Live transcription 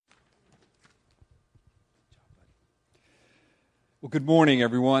Well, good morning,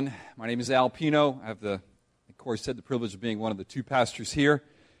 everyone. My name is Al Pino. I have like Corey said, the privilege of being one of the two pastors here.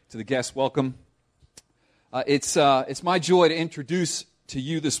 To the guests, welcome. It's my joy to introduce to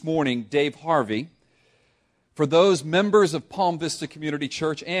you this morning Dave Harvey. For those members of Palm Vista Community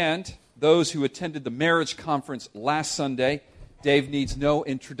Church and those who attended the marriage conference last Sunday, Dave needs no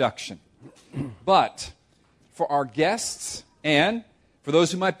introduction. But for our guests and for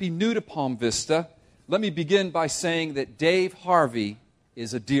those who might be new to Palm Vista, let me begin by saying that Dave Harvey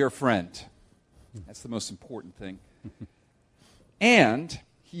is a dear friend. That's the most important thing. And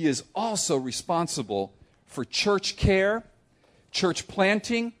he is also responsible for church care, church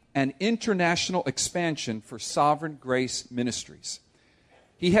planting, and international expansion for Sovereign Grace Ministries.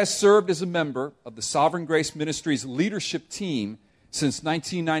 He has served as a member of the Sovereign Grace Ministries leadership team since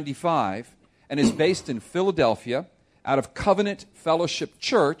 1995 and is based in Philadelphia out of Covenant Fellowship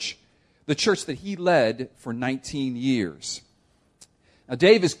Church, the church that he led for 19 years. Now,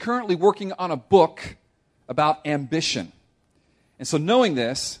 Dave is currently working on a book about ambition. And so knowing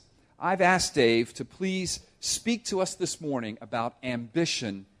this, I've asked Dave to please speak to us this morning about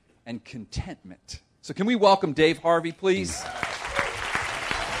ambition and contentment. So can we welcome Dave Harvey, please?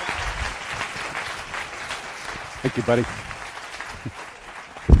 Thank you, buddy.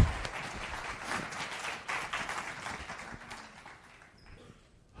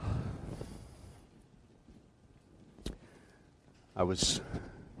 I was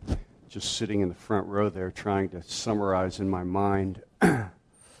just sitting in the front row there trying to summarize in my mind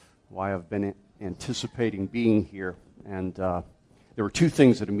why I've been anticipating being here. And there were two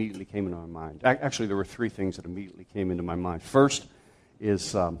things that immediately came into my mind. Actually, there were three things that immediately came into my mind. First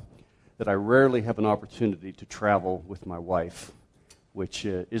is that I rarely have an opportunity to travel with my wife, which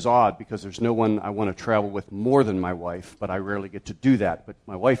is odd because there's no one I want to travel with more than my wife, but I rarely get to do that. But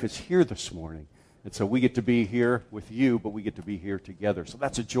my wife is here this morning. And so we get to be here with you, but we get to be here together. So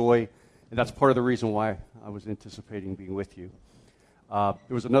that's a joy, and that's part of the reason why I was anticipating being with you. There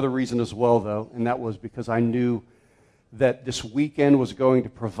was another reason as well, though, and that was because I knew that this weekend was going to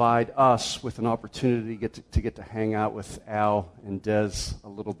provide us with an opportunity to get to hang out with Al and Des a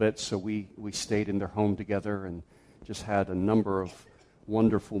little bit. So we stayed in their home together and just had a number of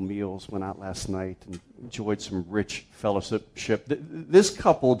wonderful meals, went out last night and enjoyed some rich fellowship. This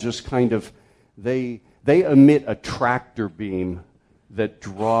couple just kind of, they emit a tractor beam that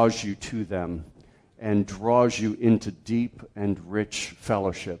draws you to them and draws you into deep and rich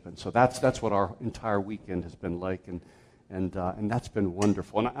fellowship. And so that's what our entire weekend has been like, and that's been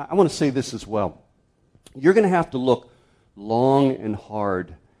wonderful. And I want to say this as well. You're going to have to look long and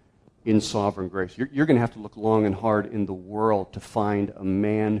hard in Sovereign Grace. You're going to have to look long and hard in the world to find a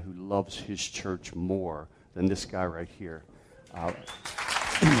man who loves his church more than this guy right here.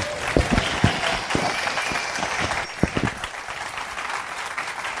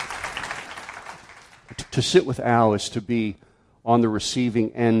 To sit with Al is to be on the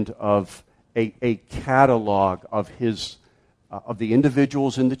receiving end of a catalog of his of the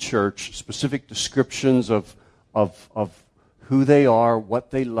individuals in the church, specific descriptions of who they are,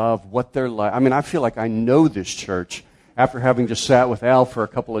 what they love, what they're like. I mean, I feel like I know this church after having just sat with Al for a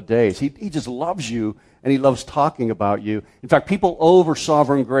couple of days. He just loves you, and he loves talking about you. In fact, people over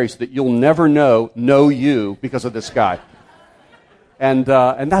Sovereign Grace that you'll never know you because of this guy. And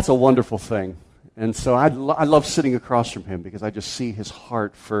that's a wonderful thing. And so I love sitting across from him because I just see his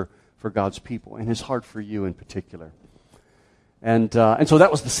heart for God's people and his heart for you in particular. And so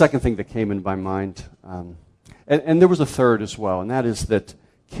that was the second thing that came into my mind. And there was a third as well, and that is that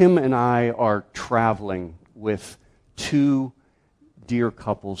Kim and I are traveling with two dear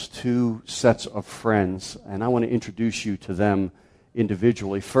couples, two sets of friends, and I want to introduce you to them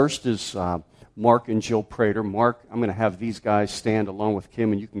individually. First is Mark and Jill Prater. Mark, I'm going to have these guys stand along with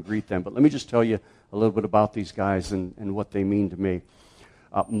Kim, and you can greet them. But let me just tell you a little bit about these guys and what they mean to me.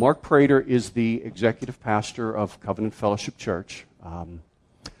 Mark Prater is the executive pastor of Covenant Fellowship Church.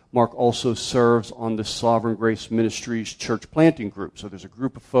 Mark also serves on the Sovereign Grace Ministries church planting group. So there's a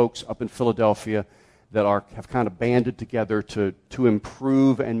group of folks up in Philadelphia that have kind of banded together to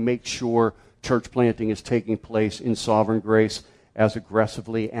improve and make sure church planting is taking place in Sovereign Grace as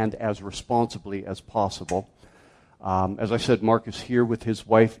aggressively and as responsibly as possible. As I said, Mark is here with his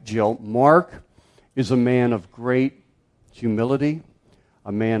wife, Jill. Mark is a man of great humility,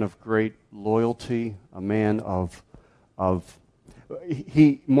 a man of great loyalty, a man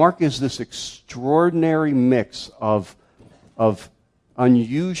Mark is this extraordinary mix of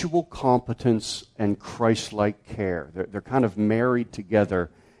unusual competence and Christ-like care. They're kind of married together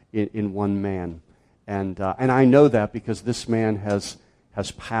in one man. And I know that because this man has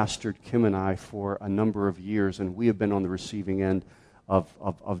has pastored Kim and I for a number of years, and we have been on the receiving end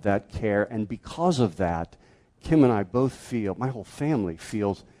of that care. And because of that, Kim and I both feel, my whole family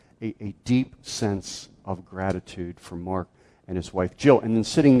feels, a deep sense of gratitude for Mark and his wife Jill. And then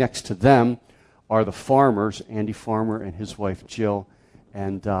sitting next to them are the Farmers, Andy Farmer and his wife Jill.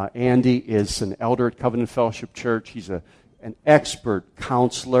 And Andy is an elder at Covenant Fellowship Church. He's an expert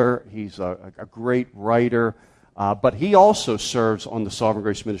counselor. He's a great writer. But he also serves on the Sovereign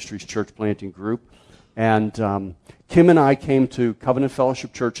Grace Ministries church planting group. And Kim and I came to Covenant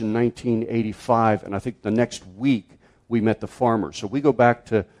Fellowship Church in 1985, and I think the next week we met the Farmers. So we go back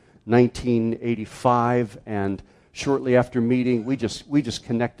to 1985, and shortly after meeting, we just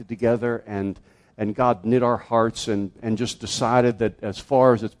connected together, and God knit our hearts and just decided that as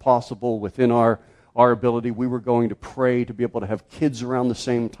far as it's possible within our ability, we were going to pray to be able to have kids around the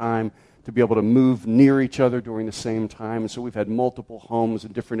same time, to be able to move near each other during the same time. And so we've had multiple homes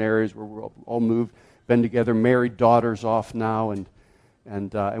in different areas where we're all moved, been together, married daughters off now, and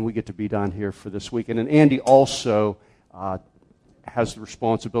we get to be down here for this week. And then Andy also has the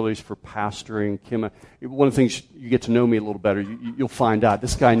responsibilities for pastoring Kim. One of the things, you get to know me a little better, you'll find out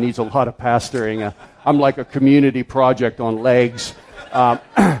this guy needs a lot of pastoring. I'm like a community project on legs.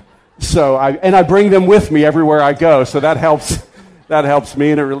 So I bring them with me everywhere I go, so that helps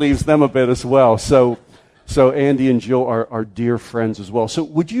me, and it relieves them a bit as well. So Andy and Jill are dear friends as well. So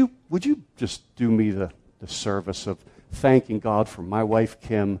would you just do me the service of thanking God for my wife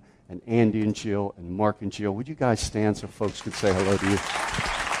Kim and Andy and Jill and Mark and Jill? Would you guys stand so folks could say hello to you?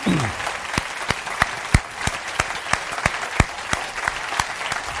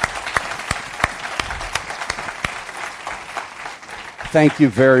 Thank you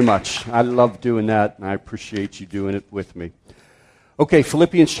very much. I love doing that, and I appreciate you doing it with me. Okay,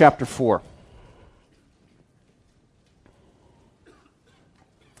 Philippians chapter 4.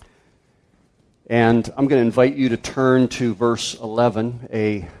 And I'm going to invite you to turn to verse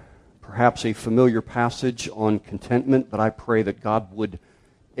 11, perhaps a familiar passage on contentment, but I pray that God would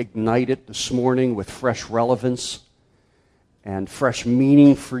ignite it this morning with fresh relevance and fresh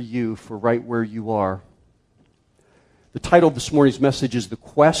meaning for you, for right where you are. The title of this morning's message is The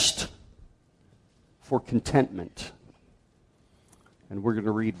Quest for Contentment. And we're going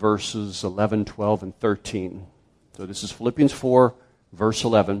to read verses 11, 12, and 13. So this is Philippians 4, verse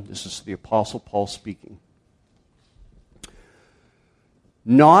 11. This is the Apostle Paul speaking.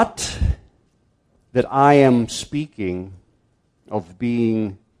 Not that I am speaking of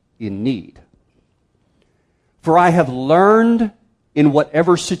being in need, for I have learned in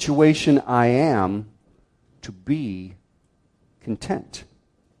whatever situation I am to be content.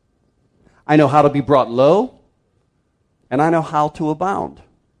 I know how to be brought low, and I know how to abound.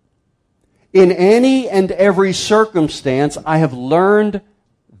 In any and every circumstance, I have learned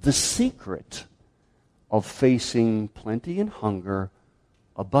the secret of facing plenty and hunger,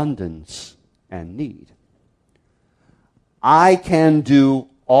 abundance and need. I can do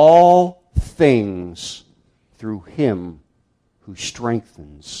all things through Him who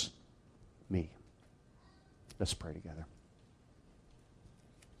strengthens me. Let's pray together.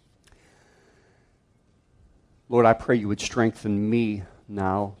 Lord, I pray you would strengthen me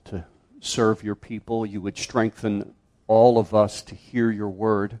now to serve your people. You would strengthen all of us to hear your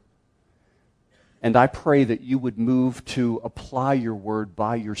word. And I pray that you would move to apply your word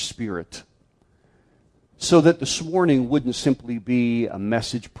by your Spirit, so that this morning wouldn't simply be a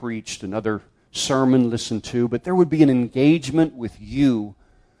message preached, another sermon listened to, but there would be an engagement with you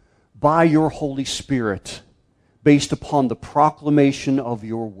by your Holy Spirit based upon the proclamation of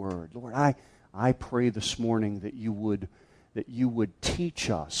your word. Lord, I pray this morning that you would teach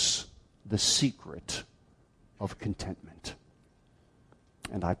us the secret of contentment.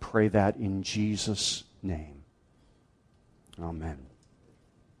 And I pray that in Jesus' name. Amen.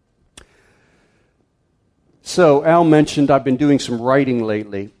 So, Al mentioned I've been doing some writing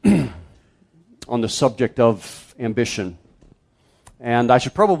lately on the subject of ambition. And I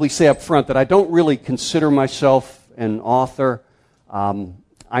should probably say up front that I don't really consider myself an author.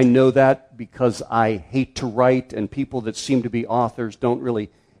 I know that because I hate to write, and people that seem to be authors don't really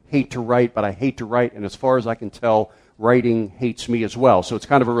hate to write, but I hate to write, and as far as I can tell, writing hates me as well. So it's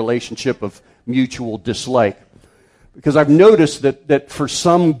kind of a relationship of mutual dislike. Because I've noticed that for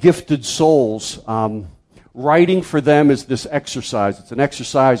some gifted souls, writing for them is this exercise. It's an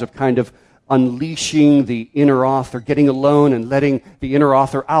exercise of kind of unleashing the inner author, getting alone and letting the inner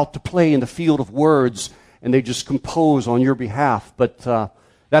author out to play in the field of words, and they just compose on your behalf. But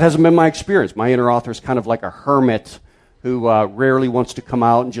that hasn't been my experience. My inner author is kind of like a hermit who rarely wants to come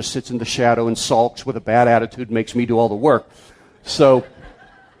out and just sits in the shadow and sulks with a bad attitude and makes me do all the work. So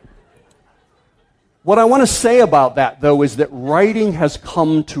What I want to say about that, though, is that writing has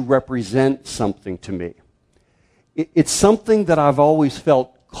come to represent something to me. It's something that I've always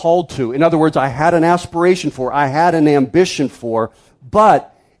felt called to. In other words, I had an aspiration for, I had an ambition for,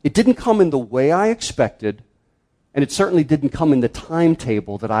 but it didn't come in the way I expected, and it certainly didn't come in the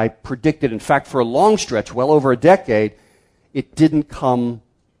timetable that I predicted. In fact, for a long stretch, well over a decade, it didn't come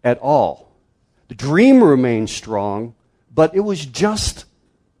at all. The dream remained strong, but it was just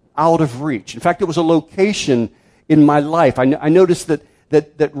out of reach. In fact, it was a location in my life. I noticed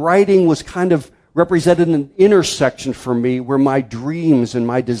that writing was kind of represented an intersection for me where my dreams and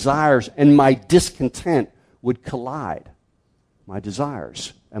my desires and my discontent would collide. My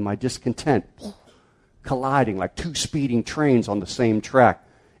desires and my discontent colliding like two speeding trains on the same track.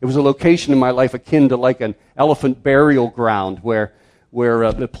 It was a location in my life akin to like an elephant burial ground where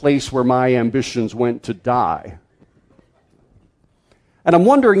the place where my ambitions went to die. And I'm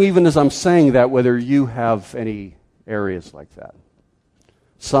wondering, even as I'm saying that, whether you have any areas like that.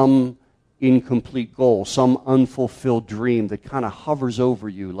 Some incomplete goal, some unfulfilled dream that kind of hovers over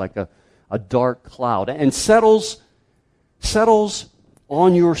you like a dark cloud and settles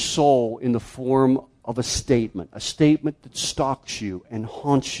on your soul in the form of a statement that stalks you and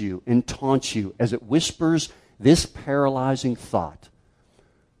haunts you and taunts you as it whispers this paralyzing thought: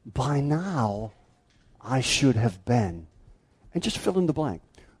 by now I should have been, and just fill in the blank.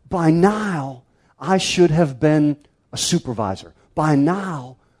 By now I should have been a supervisor. By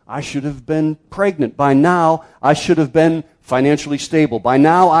now I should have been pregnant. By now I should have been financially stable. By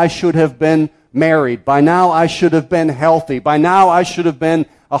now I should have been married. By now I should have been healthy. By now I should have been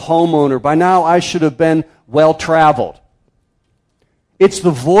a homeowner. By now I should have been well-traveled. It's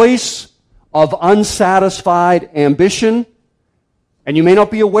the voice of unsatisfied ambition, and you may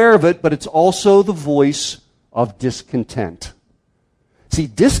not be aware of it, but it's also the voice of discontent. See,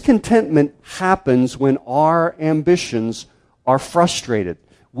 discontentment happens when our ambitions are frustrated.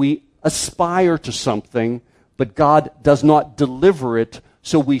 We aspire to something, but God does not deliver it,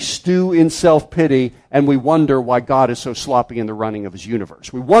 so we stew in self-pity and we wonder why God is so sloppy in the running of His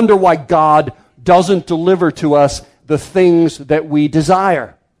universe. We wonder why God doesn't deliver to us the things that we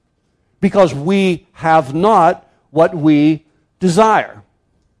desire, because we have not what we desire.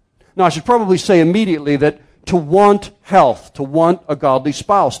 Now, I should probably say immediately that to want health, to want a godly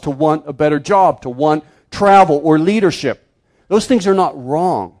spouse, to want a better job, to want travel or leadership, those things are not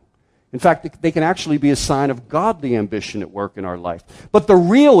wrong. In fact, they can actually be a sign of godly ambition at work in our life. But the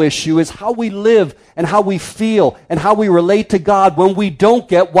real issue is how we live and how we feel and how we relate to God when we don't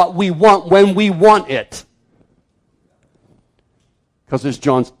get what we want when we want it. Because as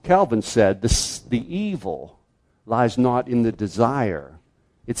John Calvin said, the evil lies not in the desire.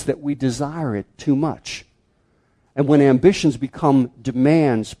 It's that we desire it too much. And when ambitions become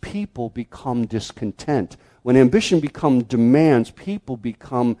demands, people become discontent. When ambition becomes demands, people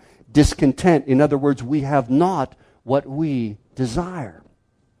become discontent. In other words, we have not what we desire.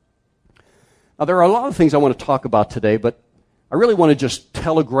 Now, there are a lot of things I want to talk about today, but I really want to just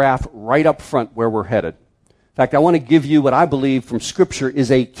telegraph right up front where we're headed. In fact, I want to give you what I believe from Scripture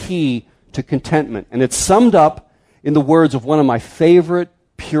is a key to contentment. And it's summed up in the words of one of my favorite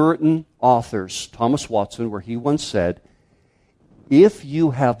Puritan authors, Thomas Watson, where he once said, "If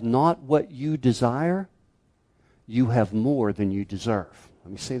you have not what you desire, you have more than you deserve."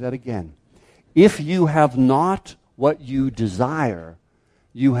 Let me say that again. If you have not what you desire,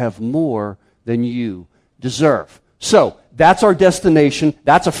 you have more than you deserve. So, that's our destination.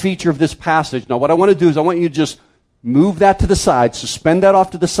 That's a feature of this passage. Now, what I want to do is I want you to just move that to the side, suspend that off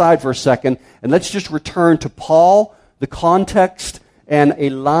to the side for a second, and let's just return to Paul, the context, and a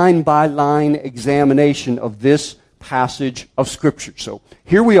line-by-line examination of this passage of Scripture. So,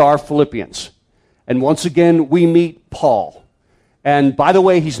 here we are, Philippians. And once again, we meet Paul. And by the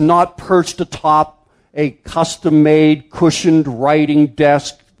way, he's not perched atop a custom-made, cushioned writing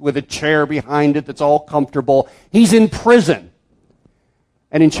desk with a chair behind it that's all comfortable. He's in prison.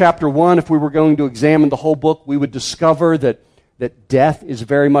 And in chapter 1, if we were going to examine the whole book, we would discover that death is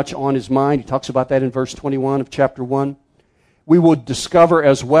very much on his mind. He talks about that in verse 21 of chapter 1. We would discover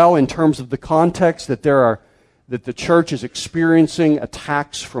as well, in terms of the context, that the church is experiencing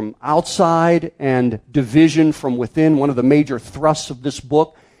attacks from outside and division from within. One of the major thrusts of this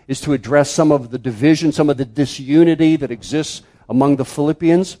book is to address some of the division, some of the disunity that exists among the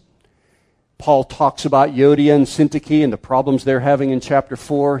Philippians. Paul talks about Euodia and Syntyche and the problems they're having in chapter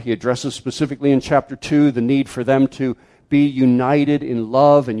 4. He addresses specifically in chapter 2 the need for them to be united in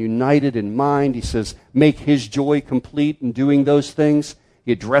love and united in mind. He says, make his joy complete in doing those things.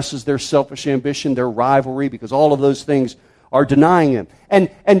 He addresses their selfish ambition, their rivalry, because all of those things are denying him.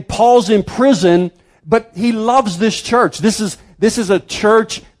 And Paul's in prison, But he loves this church. This is a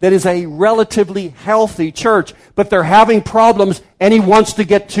church that is a relatively healthy church, but they're having problems, and he wants to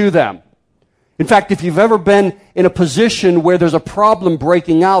get to them. In fact, if you've ever been in a position where there's a problem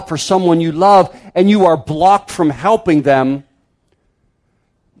breaking out for someone you love, and you are blocked from helping them,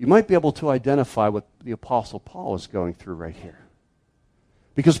 you might be able to identify what the Apostle Paul is going through right here.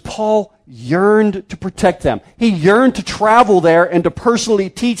 Because Paul yearned to protect them. He yearned to travel there and to personally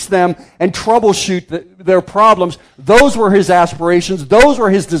teach them and troubleshoot their problems. Those were his aspirations. Those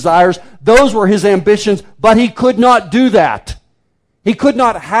were his desires. Those were his ambitions. But he could not do that. He could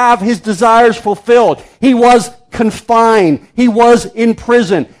not have his desires fulfilled. He was confined. He was in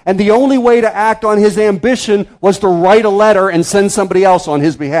prison. And the only way to act on his ambition was to write a letter and send somebody else on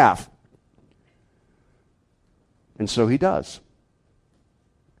his behalf. And so he does.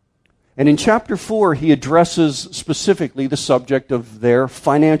 And in chapter 4, he addresses specifically the subject of their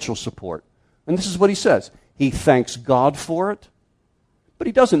financial support. And this is what he says. He thanks God for it, but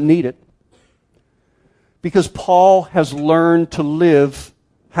he doesn't need it. Because Paul has learned to live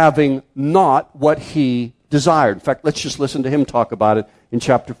having not what he desired. In fact, let's just listen to him talk about it in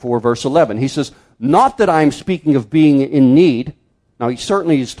chapter 4, verse 11. He says, not that I'm speaking of being in need. Now, he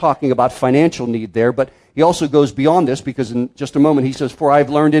certainly is talking about financial need there, but he also goes beyond this because in just a moment he says, for I've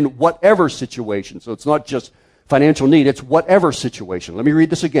learned in whatever situation. So it's not just financial need, it's whatever situation. Let me read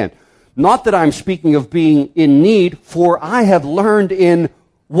this again. Not that I'm speaking of being in need, for I have learned in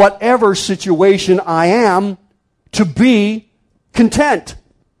whatever situation I am to be content.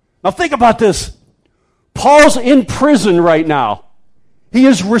 Now think about this. Paul's in prison right now. He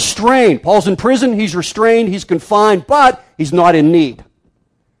is restrained. Paul's in prison, he's restrained, he's confined, but he's not in need.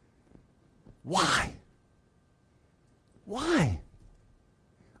 Why? Why?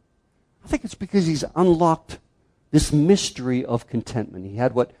 I think it's because he's unlocked this mystery of contentment. He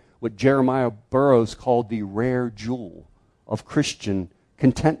had what Jeremiah Burroughs called the rare jewel of Christian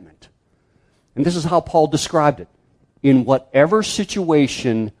contentment. And this is how Paul described it. In whatever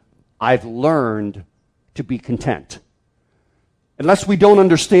situation, I've learned to be content. Unless we don't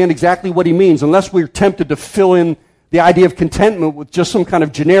understand exactly what he means, unless we're tempted to fill in the idea of contentment with just some kind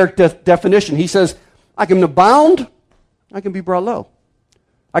of generic definition, he says, I can abound, I can be brought low.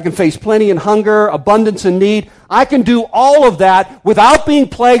 I can face plenty and hunger, abundance and need. I can do all of that without being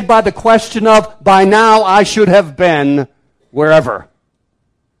plagued by the question of, by now I should have been wherever.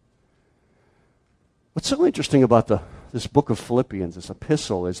 What's so interesting about this book of Philippians, this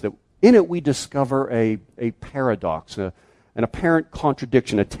epistle, is that in it we discover a paradox, an apparent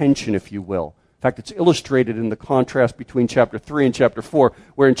contradiction, a tension, if you will. In fact, it's illustrated in the contrast between chapter 3 and chapter 4,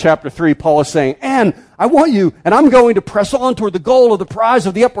 where in chapter 3, Paul is saying, and I want you, and I'm going to press on toward the goal of the prize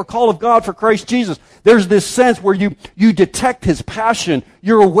of the upward call of God for Christ Jesus. There's this sense where you detect his passion.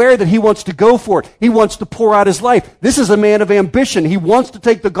 You're aware that he wants to go for it. He wants to pour out his life. This is a man of ambition. He wants to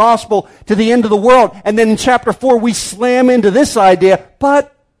take the gospel to the end of the world. And then in chapter 4, we slam into this idea,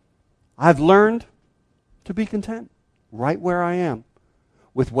 but I've learned to be content right where I am,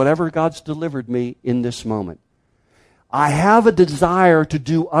 with whatever God's delivered me in this moment. I have a desire to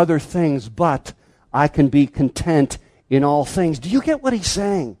do other things, but I can be content in all things. Do you get what he's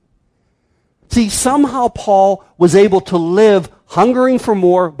saying? See, somehow Paul was able to live hungering for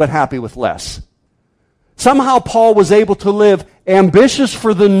more, but happy with less. Somehow Paul was able to live ambitious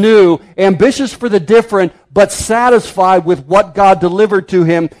for the new, ambitious for the different, but satisfied with what God delivered to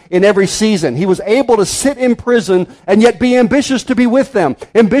him in every season. He was able to sit in prison and yet be ambitious to be with them,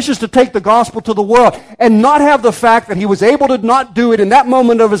 ambitious to take the gospel to the world, and not have the fact that he was able to not do it in that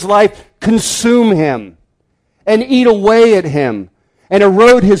moment of his life consume him and eat away at him and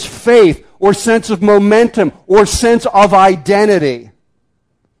erode his faith or sense of momentum or sense of identity.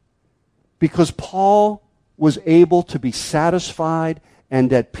 Because Paul was able to be satisfied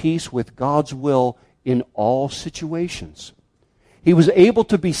and at peace with God's will in all situations. He was able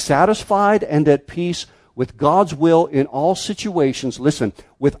to be satisfied and at peace with God's will in all situations, listen,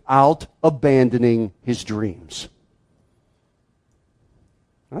 without abandoning his dreams.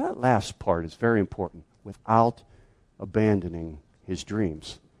 Now that last part is very important, without abandoning his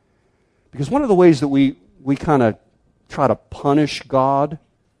dreams. Because one of the ways that we kind of try to punish God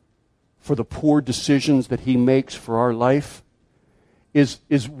for the poor decisions that he makes for our life is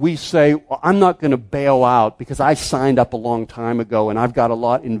we say, well, I'm not going to bail out because I signed up a long time ago and I've got a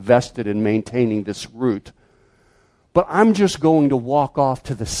lot invested in maintaining this route. But I'm just going to walk off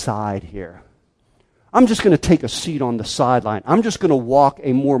to the side here. I'm just going to take a seat on the sideline. I'm just going to walk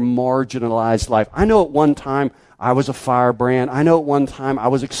a more marginalized life. I know at one time I was a firebrand. I know at one time I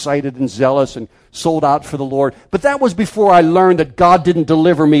was excited and zealous and sold out for the Lord. But that was before I learned that God didn't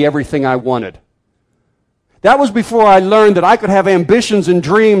deliver me everything I wanted. That was before I learned that I could have ambitions and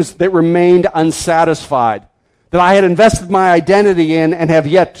dreams that remained unsatisfied, that I had invested my identity in and have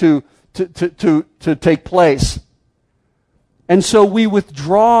yet to take place. And so we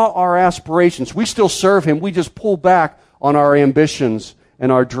withdraw our aspirations. We still serve Him. We just pull back on our ambitions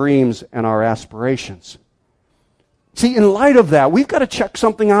and our dreams and our aspirations. See, in light of that, we've got to check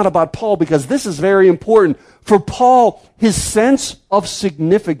something out about Paul, because this is very important. For Paul, his sense of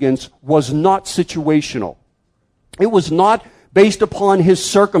significance was not situational. It was not based upon his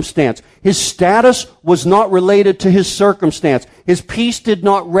circumstance. His status was not related to his circumstance. His peace did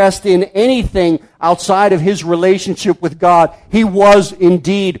not rest in anything outside of his relationship with God. He was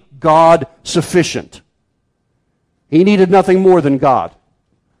indeed God sufficient. He needed nothing more than God.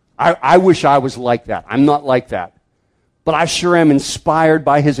 I wish I was like that. I'm not like that. But I sure am inspired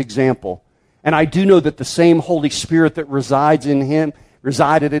by his example. And I do know that the same Holy Spirit that resided in him,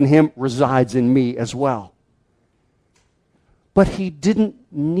 resides in me as well. But he didn't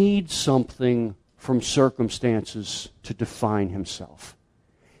need something from circumstances to define himself.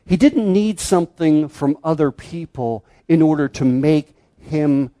 He didn't need something from other people in order to make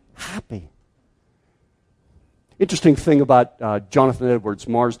him happy. Interesting thing about Jonathan Edwards,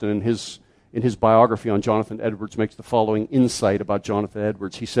 Marsden, in his biography on Jonathan Edwards, makes the following insight about Jonathan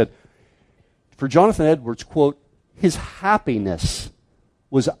Edwards. He said, for Jonathan Edwards, quote, his happiness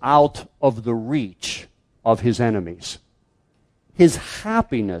was out of the reach of his enemies. His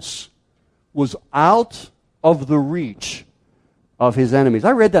happiness was out of the reach of his enemies.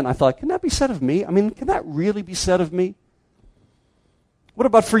 I read that and I thought, can that be said of me? I mean, can that really be said of me? What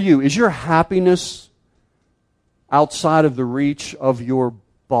about for you? Is your happiness outside of the reach of your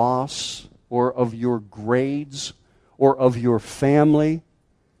boss or of your grades or of your family?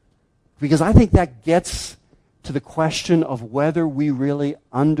 Because I think that gets to the question of whether we really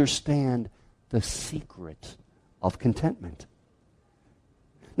understand the secret of contentment.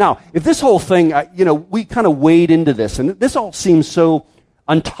 Now, if this whole thing, we kind of wade into this, and this all seems so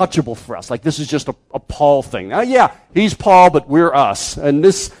untouchable for us, like this is just a Paul thing. Now, yeah, he's Paul, but we're us. And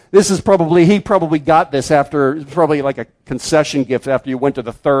this is he probably got this after, it's probably like a concession gift after you went to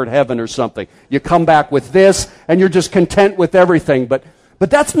the third heaven or something. You come back with this, and you're just content with everything. But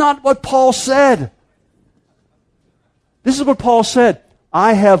that's not what Paul said. This is what Paul said.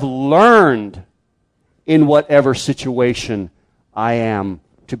 I have learned in whatever situation I am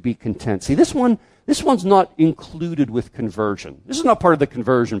to be content. See, this one's not included with conversion. This is not part of the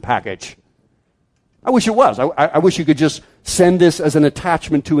conversion package. I wish it was. I wish you could just send this as an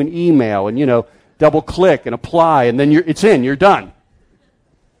attachment to an email and, double click and apply, and then you're done.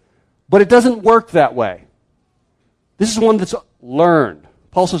 But it doesn't work that way. This is one that's learned.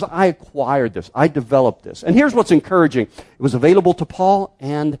 Paul says, I acquired this. I developed this. And here's what's encouraging. It was available to Paul,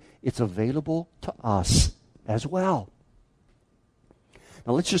 and it's available to us as well.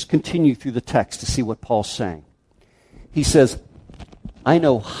 Now let's just continue through the text to see what Paul's saying. He says, I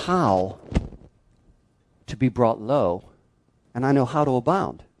know how to be brought low, and I know how to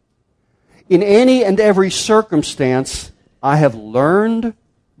abound. In any and every circumstance, I have learned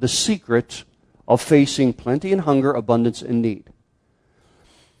the secret of facing plenty and hunger, abundance and need.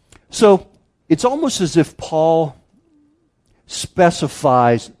 So it's almost as if Paul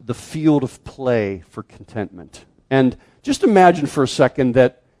specifies the field of play for contentment. And just imagine for a second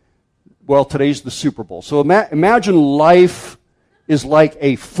that, today's the Super Bowl. So imagine life is like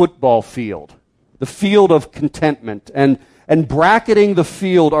a football field, the field of contentment. And bracketing the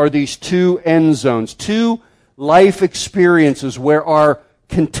field are these two end zones, two life experiences where our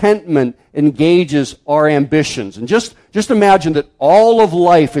contentment engages our ambitions. And just imagine that all of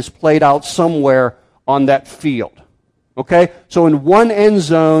life is played out somewhere on that field. Okay? So in one end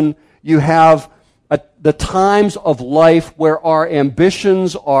zone, you have the times of life where our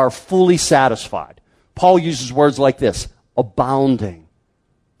ambitions are fully satisfied. Paul uses words like this: abounding,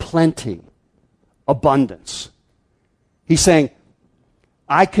 plenty, abundance. He's saying,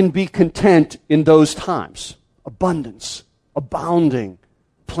 I can be content in those times. Abundance, abounding,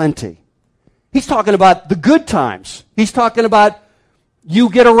 plenty. He's talking about the good times. He's talking about you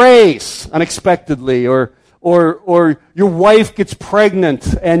get a raise unexpectedly, or your wife gets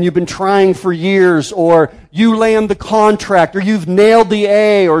pregnant and you've been trying for years, or you land the contract, or you've nailed the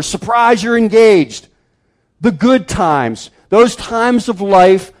A, or surprise, you're engaged. The good times, those times of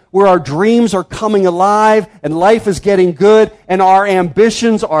life where our dreams are coming alive and life is getting good and our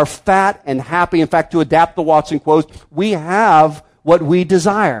ambitions are fat and happy. In fact, to adapt the Watson quote, we have what we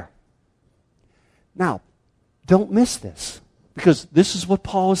desire. Now, don't miss this, because this is what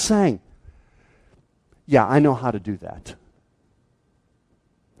Paul is saying. Yeah, I know how to do that.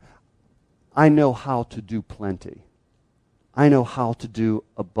 I know how to do plenty. I know how to do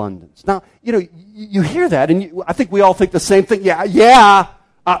abundance. Now, you hear that, and I think we all think the same thing.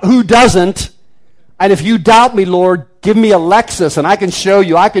 Who doesn't? And if you doubt me, Lord, give me a Lexus, and I can show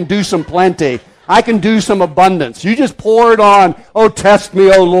you I can do some plenty. I can do some abundance. You just pour it on. Oh, test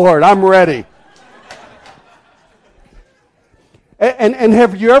me, oh Lord, I'm ready. And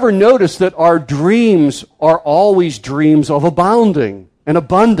have you ever noticed that our dreams are always dreams of abounding and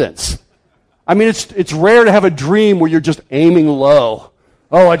abundance? I mean, it's rare to have a dream where you're just aiming low.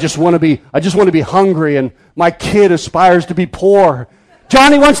 Oh, I just want to be hungry, and my kid aspires to be poor.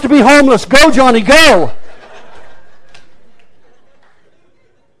 Johnny wants to be homeless. Go, Johnny, go.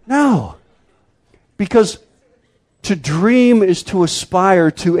 No. Because to dream is to aspire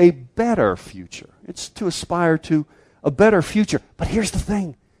to a better future. It's to aspire to a better future. But here's the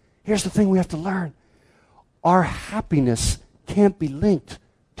thing. Here's the thing we have to learn. Our happiness can't be linked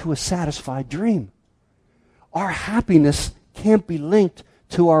to a satisfied dream. Our happiness can't be linked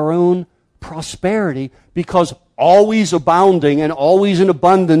to our own prosperity, because always abounding and always in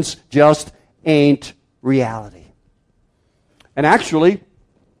abundance just ain't reality. And actually,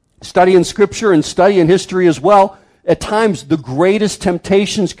 studying Scripture and studying history as well, at times the greatest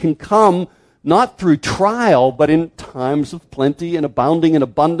temptations can come not through trial, but in times of plenty and abounding and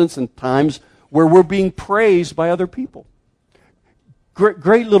abundance, and times where we're being praised by other people.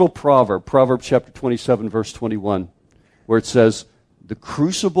 Great little proverb, Proverbs chapter 27, verse 21, where it says, "The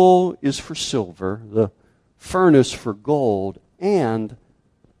crucible is for silver, the furnace for gold, and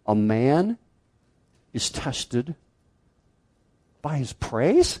a man is tested by his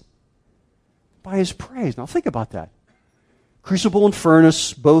praise?" By his praise. Now think about that. Crucible and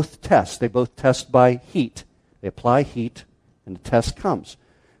furnace both test. They both test by heat. They apply heat, and the test comes.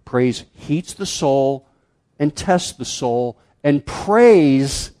 Praise heats the soul and tests the soul, and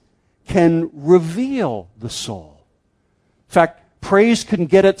praise can reveal the soul. In fact, praise can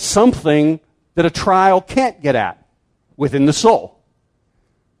get at something that a trial can't get at within the soul.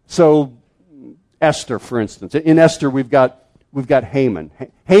 So, Esther, for instance. In Esther, we've got Haman.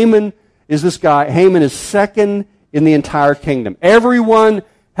 Haman is this guy. Haman is second in the entire kingdom. Everyone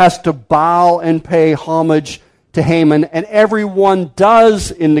has to bow and pay homage to Haman, and everyone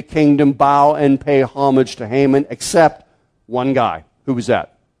does in the kingdom bow and pay homage to Haman, except one guy. Who was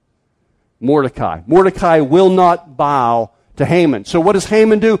that? Mordecai. Mordecai will not bow to Haman. So what does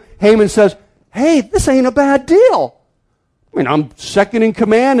Haman do? Haman says, "Hey, this ain't a bad deal. I mean, I'm second in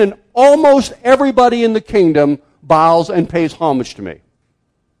command, and almost everybody in the kingdom bows and pays homage to me."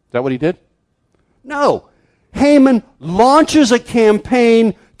 Is that what he did? No. Haman launches a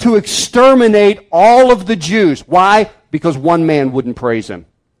campaign to exterminate all of the Jews. Why? Because one man wouldn't praise him.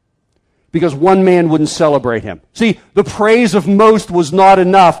 Because one man wouldn't celebrate him. See, the praise of most was not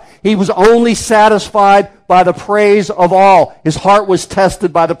enough. He was only satisfied by the praise of all. His heart was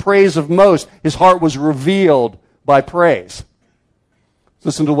tested by the praise of most. His heart was revealed by praise.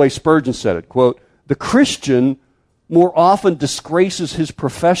 Listen to the way Spurgeon said it. Quote, "The Christian more often disgraces his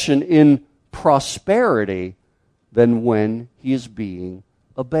profession in prosperity than when he is being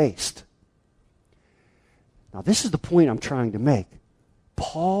abased." Now, this is the point I'm trying to make.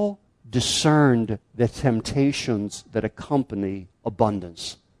 Paul discerned the temptations that accompany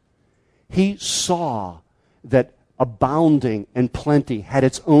abundance. He saw that abounding and plenty had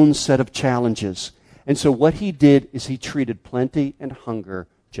its own set of challenges. And so what he did is he treated plenty and hunger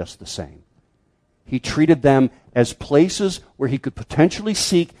just the same. He treated them as places where he could potentially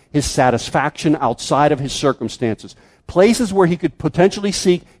seek his satisfaction outside of his circumstances. Places where he could potentially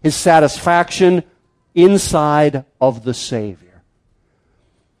seek his satisfaction inside of the Savior.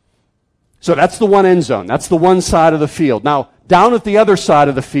 So that's the one end zone. That's the one side of the field. Now, down at the other side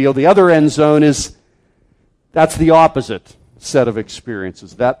of the field, the other end zone that's the opposite set of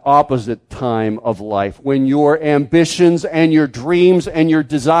experiences, that opposite time of life, when your ambitions and your dreams and your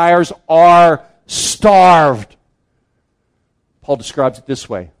desires are starved. Paul describes it this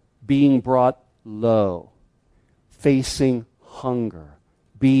way: being brought low, facing hunger,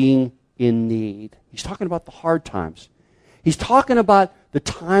 being in need. He's talking about the hard times. He's talking about the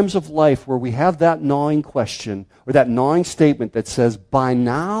times of life where we have that gnawing question or that gnawing statement that says, by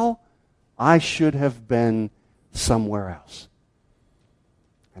now, I should have been somewhere else.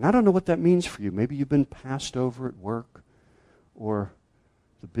 And I don't know what that means for you. Maybe you've been passed over at work, or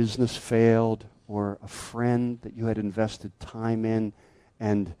the business failed, or a friend that you had invested time in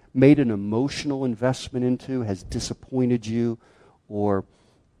and made an emotional investment into has disappointed you, or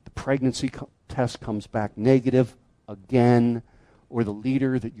the pregnancy test comes back negative again, or the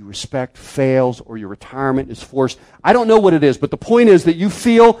leader that you respect fails or your retirement is forced. I don't know what it is, but the point is that you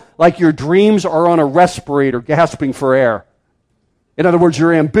feel like your dreams are on a respirator gasping for air. In other words,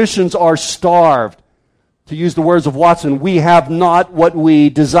 your ambitions are starved. To use the words of Watson, we have not what we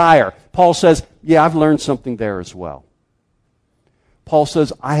desire. Paul says, yeah, I've learned something there as well. Paul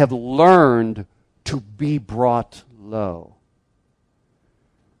says, I have learned to be brought low.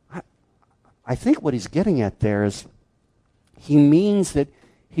 I think what he's getting at there is he means that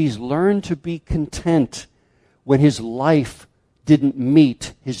he's learned to be content when his life didn't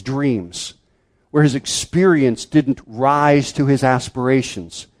meet his dreams, where his experience didn't rise to his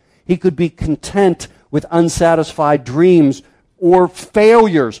aspirations. He could be content with unsatisfied dreams or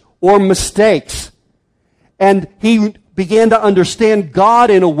failures or mistakes. And he began to understand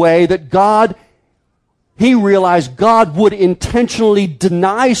God in a way that he realized God would intentionally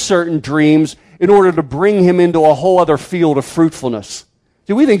deny certain dreams in order to bring him into a whole other field of fruitfulness.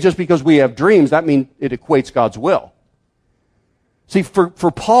 See, we think just because we have dreams, that means it equates God's will. See, for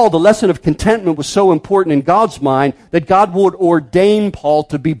Paul, the lesson of contentment was so important in God's mind that God would ordain Paul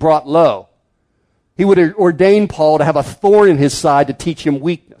to be brought low. He would ordain Paul to have a thorn in his side to teach him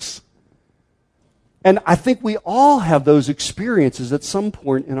weakness. And I think we all have those experiences at some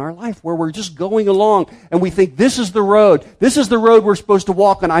point in our life where we're just going along and we think this is the road. This is the road we're supposed to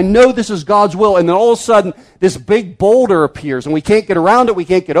walk on. I know this is God's will. And then all of a sudden, this big boulder appears and we can't get around it. We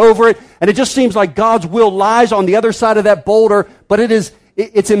can't get over it. And it just seems like God's will lies on the other side of that boulder, but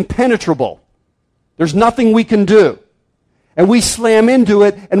it's impenetrable. There's nothing we can do. And we slam into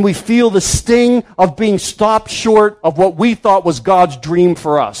it and we feel the sting of being stopped short of what we thought was God's dream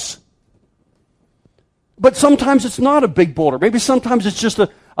for us. But sometimes it's not a big boulder. Maybe sometimes it's just a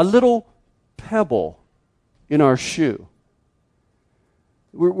little pebble in our shoe.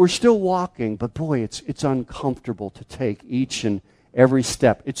 We're still walking, but boy, it's uncomfortable to take each and every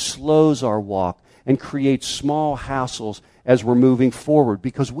step. It slows our walk and creates small hassles as we're moving forward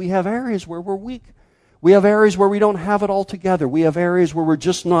because we have areas where we're weak. We have areas where we don't have it all together. We have areas where we're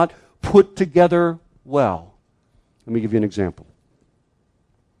just not put together well. Let me give you an example.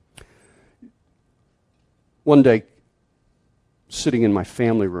 One day, sitting in my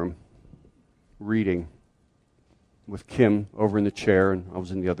family room, reading with Kim over in the chair, and I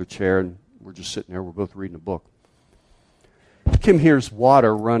was in the other chair, and we're just sitting there, we're both reading a book. Kim hears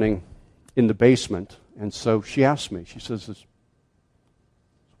water running in the basement, and so she asks me, she says, is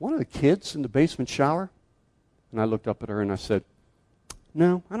one of the kids in the basement shower? And I looked up at her and I said,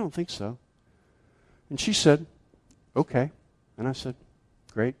 no, I don't think so. And she said, okay. And I said,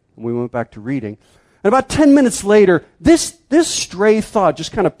 great. And we went back to reading. And about 10 minutes later, this stray thought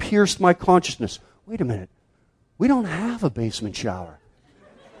just kind of pierced my consciousness. Wait a minute. We don't have a basement shower.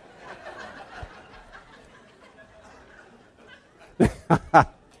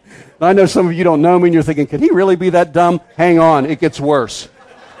 I know some of you don't know me and you're thinking, can he really be that dumb? Hang on, it gets worse.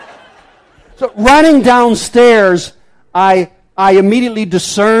 So running downstairs, I immediately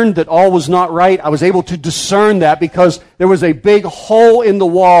discerned that all was not right. I was able to discern that because there was a big hole in the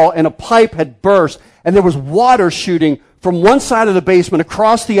wall and a pipe had burst. And there was water shooting from one side of the basement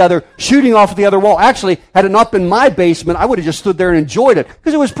across the other, shooting off the other wall. Actually, had it not been my basement, I would have just stood there and enjoyed it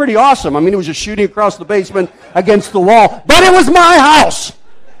because it was pretty awesome. I mean, it was just shooting across the basement against the wall. But it was my house!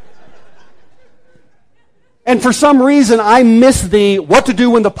 And for some reason, I missed the what to do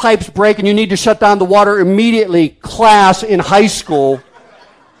when the pipes break and you need to shut down the water immediately class in high school.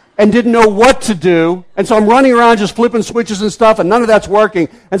 And didn't know what to do. And so I'm running around just flipping switches and stuff, and none of that's working.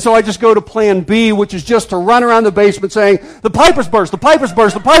 And so I just go to plan B, which is just to run around the basement saying, the pipe has burst, the pipe has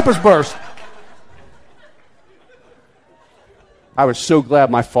burst, the pipe has burst. I was so glad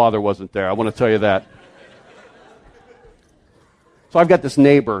my father wasn't there. I want to tell you that. So I've got this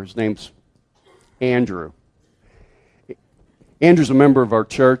neighbor. His name's Andrew. Andrew's a member of our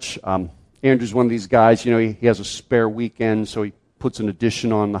church. Andrew's one of these guys, you know, he has a spare weekend, so he puts an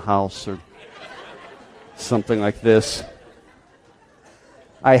addition on the house or something like this.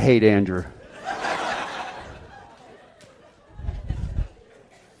 I hate Andrew.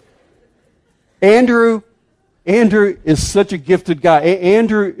 Andrew is such a gifted guy.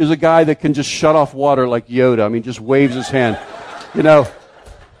 Andrew is a guy that can just shut off water like Yoda. I mean, just waves his hand. You know,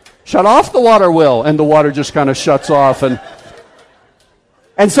 shut off the water, Will, and the water just kind of shuts off.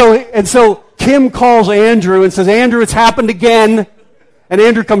 And so Kim calls Andrew and says, Andrew, it's happened again. And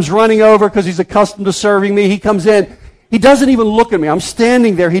Andrew comes running over because he's accustomed to serving me. He comes in. He doesn't even look at me. I'm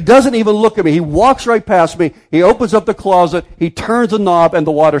standing there. He doesn't even look at me. He walks right past me. He opens up the closet. He turns a knob and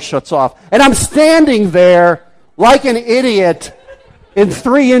the water shuts off. And I'm standing there like an idiot in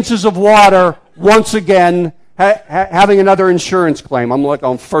 3 inches of water once again, having another insurance claim. I'm like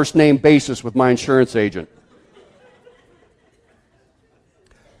on first name basis with my insurance agent.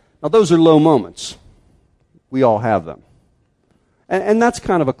 Now, those are low moments. We all have them. And that's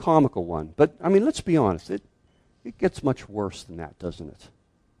kind of a comical one. But, I mean, let's be honest. It gets much worse than that, doesn't it?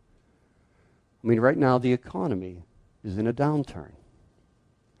 I mean, right now the economy is in a downturn.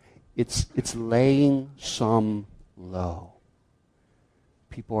 It's laying some low.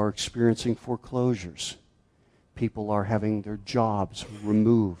 People are experiencing foreclosures. People are having their jobs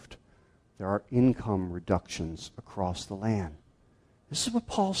removed. There are income reductions across the land. This is what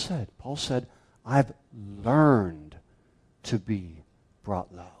Paul said. Paul said, I've learned to be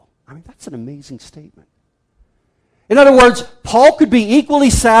brought low. I mean, that's an amazing statement. In other words, Paul could be equally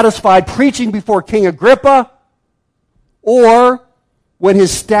satisfied preaching before King Agrippa, or when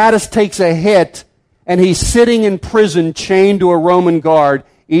his status takes a hit and he's sitting in prison chained to a Roman guard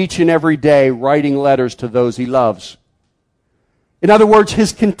each and every day writing letters to those he loves. In other words,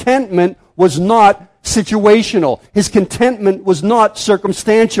 his contentment was not situational. His contentment was not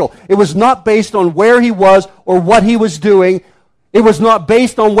circumstantial. It was not based on where he was or what he was doing. It was not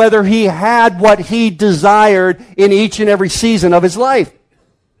based on whether he had what he desired in each and every season of his life.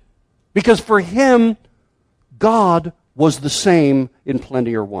 Because for him, God was the same in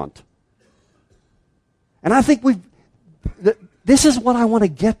plenty or want. And I think this is what I want to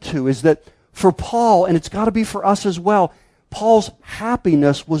get to, is that for Paul, and it's got to be for us as well, Paul's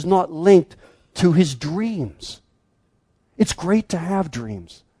happiness was not linked to his dreams. It's great to have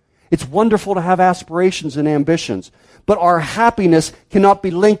dreams. It's wonderful to have aspirations and ambitions. But our happiness cannot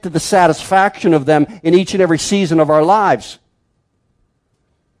be linked to the satisfaction of them in each and every season of our lives.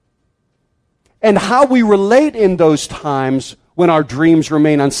 And how we relate in those times when our dreams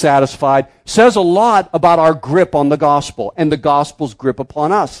remain unsatisfied says a lot about our grip on the gospel and the gospel's grip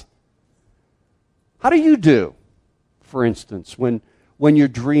upon us. How do you do, for instance, when your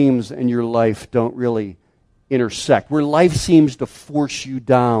dreams and your life don't really intersect, where life seems to force you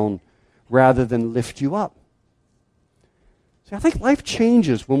down rather than lift you up? See, I think life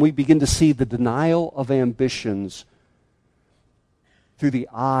changes when we begin to see the denial of ambitions through the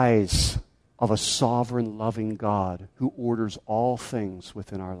eyes of a sovereign, loving God who orders all things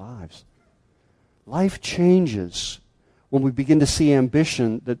within our lives. Life changes when we begin to see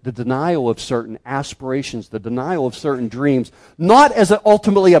ambition, the denial of certain aspirations, the denial of certain dreams, not as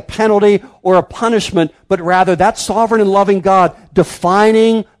ultimately a penalty or a punishment, but rather that sovereign and loving God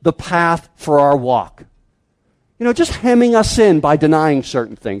defining the path for our walk. Just hemming us in by denying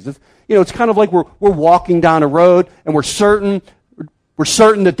certain things. It's kind of like we're walking down a road and we're certain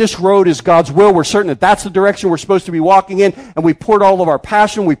that this road is God's will. We're certain that that's the direction we're supposed to be walking in. And we poured all of our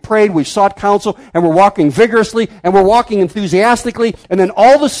passion. We prayed. We sought counsel. And we're walking vigorously. And we're walking enthusiastically. And then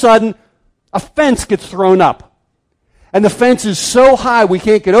all of a sudden, a fence gets thrown up. And the fence is so high we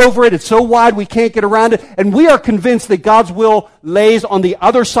can't get over it. It's so wide we can't get around it. And we are convinced that God's will lays on the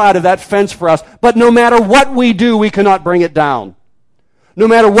other side of that fence for us. But no matter what we do, we cannot bring it down. No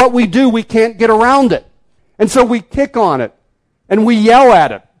matter what we do, we can't get around it. And so we kick on it. And we yell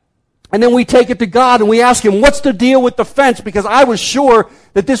at it. And then we take it to God and we ask Him, what's the deal with the fence? Because I was sure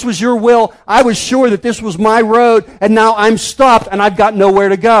that this was your will. I was sure that this was my road. And now I'm stopped and I've got nowhere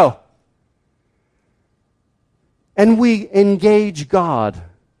to go. And we engage God.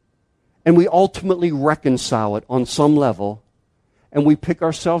 And we ultimately reconcile it on some level. And we pick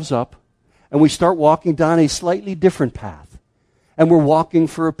ourselves up. And we start walking down a slightly different path. And we're walking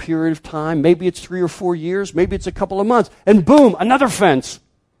for a period of time. Maybe it's 3 or 4 years. Maybe it's a couple of months. And boom, another fence.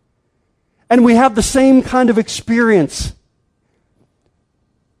 And we have the same kind of experience.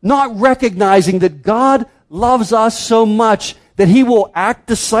 Not recognizing that God loves us so much that He will act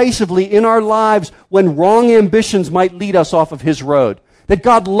decisively in our lives when wrong ambitions might lead us off of His road. That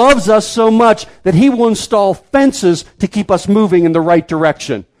God loves us so much that He will install fences to keep us moving in the right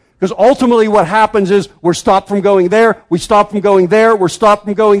direction. Because ultimately what happens is we're stopped from going there, we stop from going there, we're stopped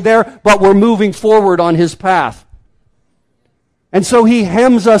from going there, but we're moving forward on His path. And so He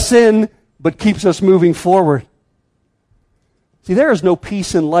hems us in, but keeps us moving forward. See, there is no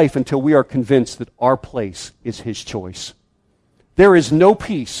peace in life until we are convinced that our place is His choice. There is no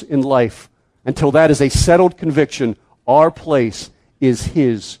peace in life until that is a settled conviction. Our place is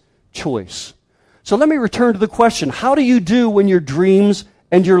His choice. So let me return to the question, how do you do when your dreams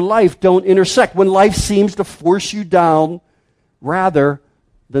and your life don't intersect, when life seems to force you down rather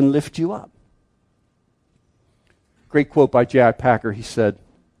than lift you up? Great quote by J.I. Packer. He said,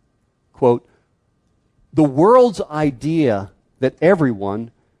 quote, "The world's idea that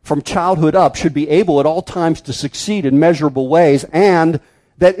everyone, from childhood up, should be able at all times to succeed in measurable ways, and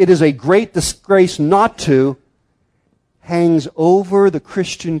that it is a great disgrace not to, hangs over the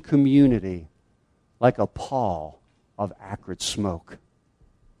Christian community like a pall of acrid smoke.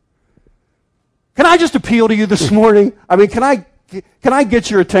 Can I just appeal to you this morning? I mean, can I get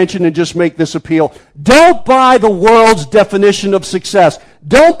your attention and just make this appeal? Don't buy the world's definition of success.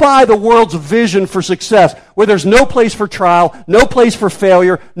 Don't buy the world's vision for success, where there's no place for trial, no place for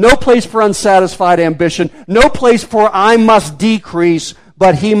failure, no place for unsatisfied ambition, no place for I must decrease,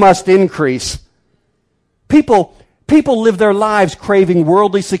 but he must increase. People live their lives craving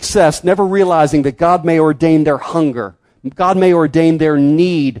worldly success, never realizing that God may ordain their hunger. God may ordain their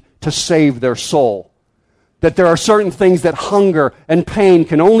need to save their soul. That there are certain things that hunger and pain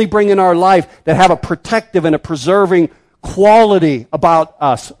can only bring in our life that have a protective and a preserving quality about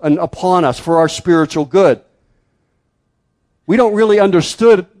us and upon us for our spiritual good. We don't really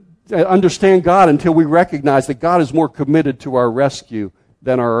understand God until we recognize that God is more committed to our rescue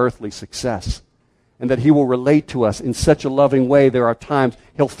than our earthly success. And that he will relate to us in such a loving way. There are times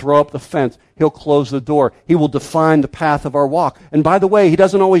he'll throw up the fence. He'll close the door. He will define the path of our walk. And by the way, he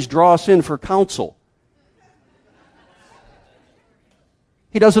doesn't always draw us in for counsel.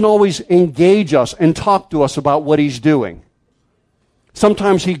 He doesn't always engage us and talk to us about what he's doing.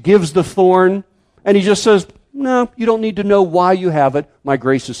 Sometimes he gives the thorn and he just says, no, you don't need to know why you have it. My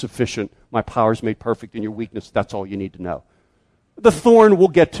grace is sufficient. My power is made perfect in your weakness. That's all you need to know. The thorn we'll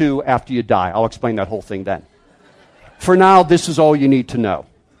get to after you die. I'll explain that whole thing then. For now, this is all you need to know.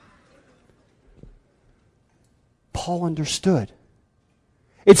 Paul understood.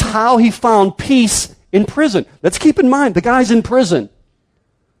 It's how he found peace in prison. Let's keep in mind, the guy's in prison.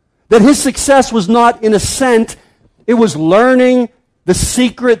 That his success was not in ascent, it was learning the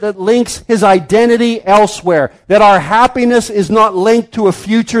secret that links his identity elsewhere. That our happiness is not linked to a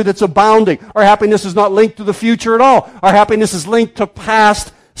future that's abounding. Our happiness is not linked to the future at all. Our happiness is linked to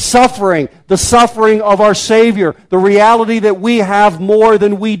past suffering, the suffering of our Savior, the reality that we have more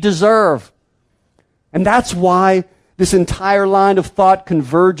than we deserve. And that's why this entire line of thought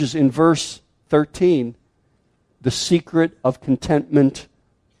converges in verse 13. The secret of contentment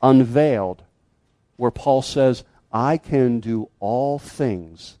unveiled, where Paul says, I can do all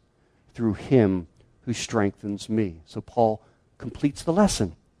things through him who strengthens me. So Paul completes the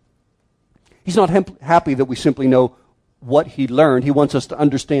lesson. He's not happy that we simply know what he learned. He wants us to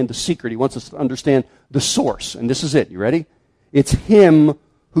understand the secret. He wants us to understand the source. And this is it. You ready? It's him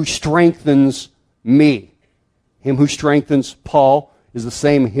who strengthens me. Him who strengthens Paul is the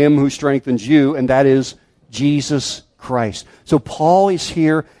same him who strengthens you, and that is Jesus Christ. So Paul is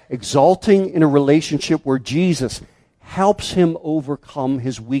here exalting in a relationship where Jesus helps him overcome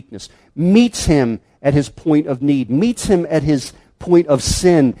his weakness, meets him at his point of need, meets him at his point of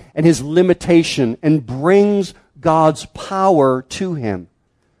sin and his limitation, and brings God's power to him.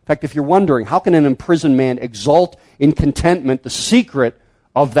 In fact, if you're wondering, how can an imprisoned man exalt in contentment, the secret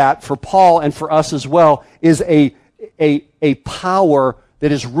of that for Paul and for us as well is a power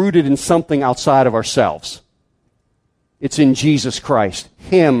that is rooted in something outside of ourselves. It's in Jesus Christ,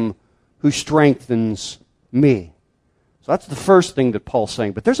 him who strengthens me. So that's the first thing that Paul's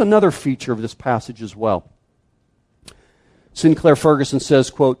saying. But there's another feature of this passage as well. Sinclair Ferguson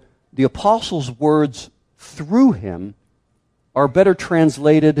says, quote, the apostle's words through him are better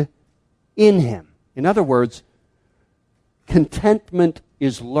translated in him. In other words, contentment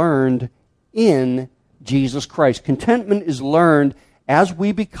is learned in Jesus Christ. Contentment is learned as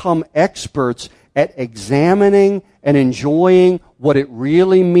we become experts at examining and enjoying what it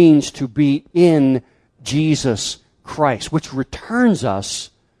really means to be in Jesus Christ, which returns us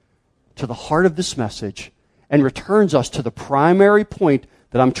to the heart of this message and returns us to the primary point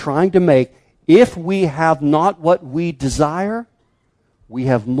that I'm trying to make. If we have not what we desire, we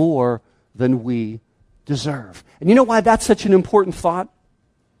have more than we deserve. And you know why that's such an important thought?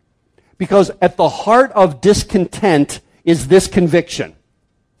 Because at the heart of discontent is this conviction.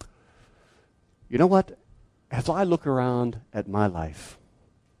 You know what? As I look around at my life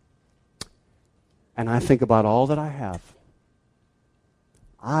and I think about all that I have,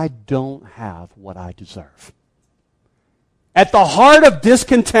 I don't have what I deserve. At the heart of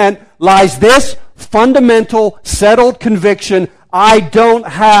discontent lies this fundamental, settled conviction: I don't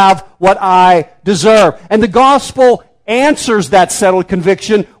have what I deserve. And the gospel answers that settled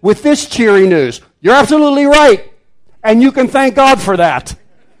conviction with this cheery news. You're absolutely right, and you can thank God for that.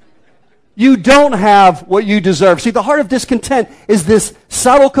 You don't have what you deserve. See, the heart of discontent is this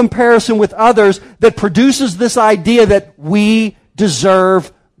subtle comparison with others that produces this idea that we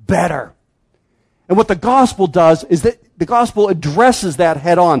deserve better. And what the gospel does is that The gospel addresses that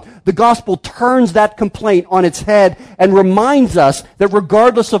head on. The gospel turns that complaint on its head and reminds us that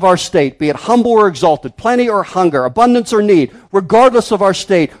regardless of our state, be it humble or exalted, plenty or hunger, abundance or need, regardless of our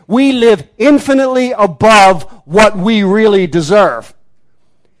state, we live infinitely above what we really deserve.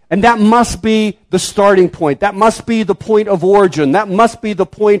 And that must be the starting point. That must be the point of origin. That must be the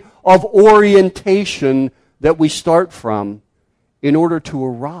point of orientation that we start from in order to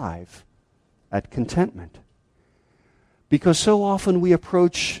arrive at contentment. Because so often we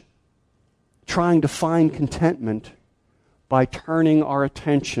approach trying to find contentment by turning our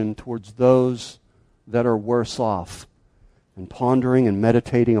attention towards those that are worse off and pondering and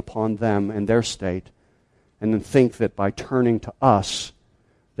meditating upon them and their state, and then think that by turning to us,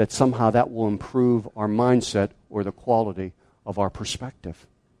 that somehow that will improve our mindset or the quality of our perspective.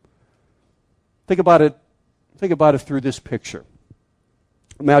 Think about it through this picture.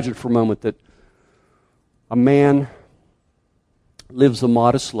 Imagine for a moment that a man lives a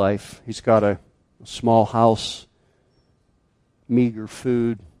modest life. He's got a small house, meager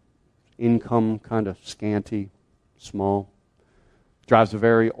food, income kind of scanty, small. Drives a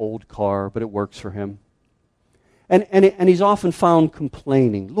very old car, but it works for him. And he's often found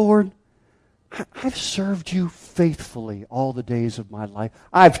complaining, Lord, I've served you faithfully all the days of my life.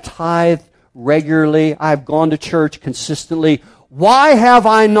 I've tithed regularly. I've gone to church consistently. Why have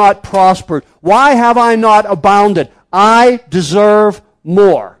I not prospered? Why have I not abounded? I deserve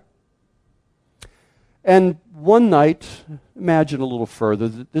more. And one night, imagine a little further,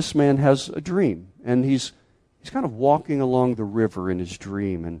 that this man has a dream. And he's kind of walking along the river in his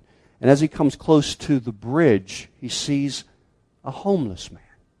dream. And as he comes close to the bridge, he sees a homeless man.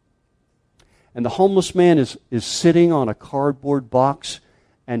 And the homeless man is sitting on a cardboard box,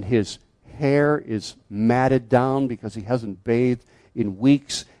 and his hair is matted down because he hasn't bathed in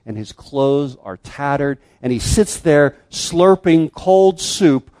weeks, and his clothes are tattered, and he sits there slurping cold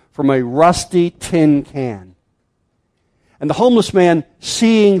soup from a rusty tin can. And the homeless man,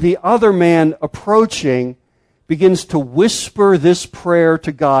 seeing the other man approaching, begins to whisper this prayer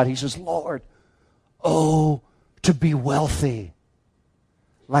to God. He says, Lord, oh, to be wealthy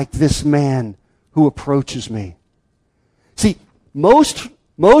like this man who approaches me. See, most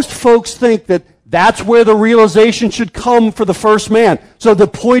folks think that that's where the realization should come for the first man. So the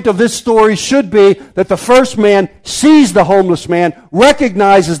point of this story should be that the first man sees the homeless man,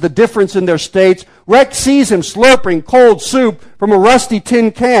 recognizes the difference in their states, sees him slurping cold soup from a rusty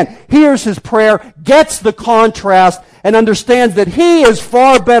tin can, hears his prayer, gets the contrast, and understands that he is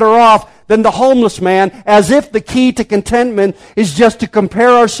far better off than the homeless man, as if the key to contentment is just to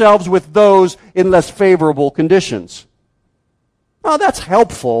compare ourselves with those in less favorable conditions. Well, that's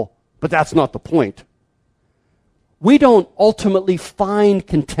helpful, but that's not the point. We don't ultimately find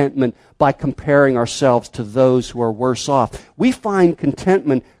contentment by comparing ourselves to those who are worse off. We find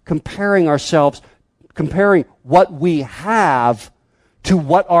contentment comparing what we have to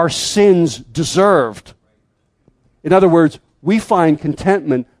what our sins deserved. In other words, we find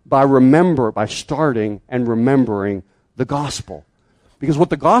contentment by starting and remembering the gospel. Because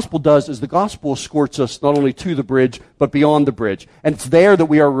what the gospel does is the gospel escorts us not only to the bridge, but beyond the bridge. And it's there that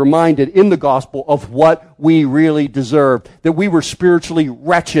we are reminded in the gospel of what we really deserved. That we were spiritually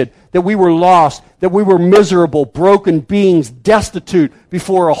wretched. That we were lost. That we were miserable, broken beings, destitute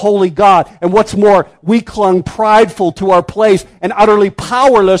before a holy God. And what's more, we clung prideful to our place and utterly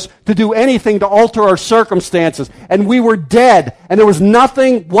powerless to do anything to alter our circumstances. And we were dead. And there was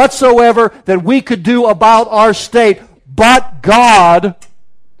nothing whatsoever that we could do about our state. But God,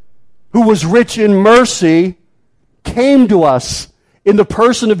 who was rich in mercy, came to us in the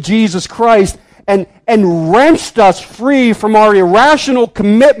person of Jesus Christ and wrenched us free from our irrational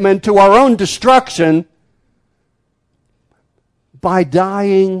commitment to our own destruction by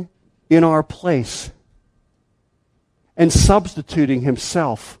dying in our place and substituting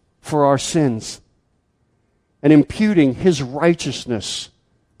himself for our sins and imputing his righteousness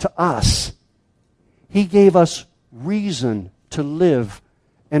to us. He gave us reason to live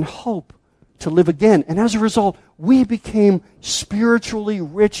and hope to live again. And as a result, we became spiritually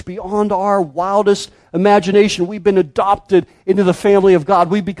rich beyond our wildest imagination. We've been adopted into the family of God.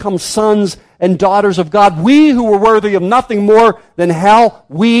 We become sons and daughters of God. We who were worthy of nothing more than hell,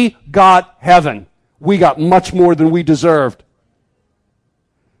 we got heaven. We got much more than we deserved.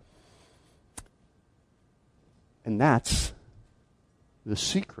 And that's the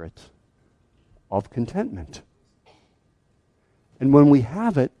secret of contentment. And when we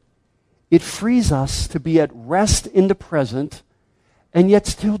have it, it frees us to be at rest in the present and yet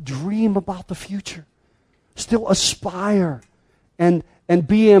still dream about the future, still aspire and and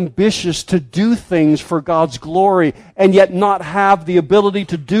be ambitious to do things for God's glory, and yet not have the ability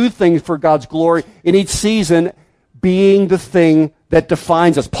to do things for God's glory in each season being the thing that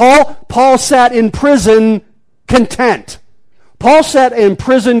defines us. Paul sat in prison content. Paul sat in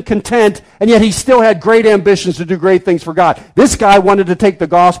prison content, and yet he still had great ambitions to do great things for God. This guy wanted to take the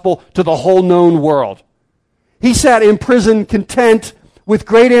gospel to the whole known world. He sat in prison content with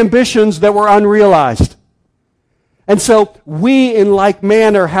great ambitions that were unrealized. And so we, in like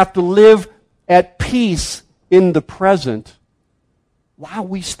manner, have to live at peace in the present while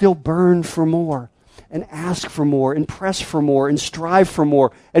we still burn for more and ask for more and press for more and strive for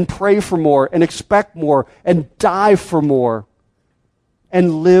more and pray for more and expect more and die for more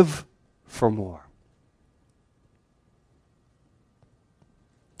and live for more.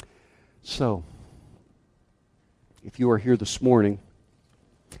 So, if you are here this morning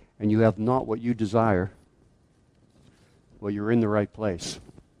and you have not what you desire, well, you're in the right place.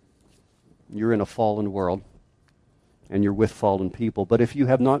 You're in a fallen world, and you're with fallen people. But if you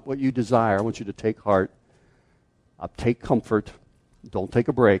have not what you desire, I want you to take heart, take comfort, don't take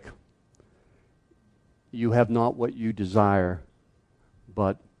a break. You have not what you desire,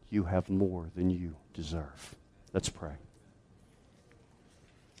 but you have more than you deserve. Let's pray.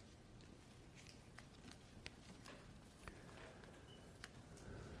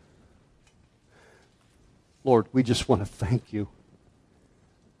 Lord, we just want to thank you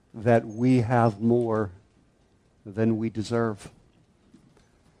that we have more than we deserve.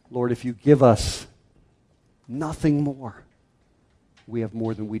 Lord, if you give us nothing more, we have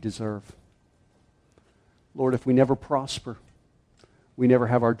more than we deserve. Lord, if we never prosper, we never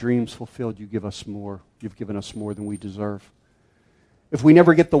have our dreams fulfilled, you give us more. You've given us more than we deserve. If we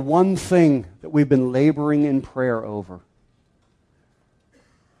never get the one thing that we've been laboring in prayer over,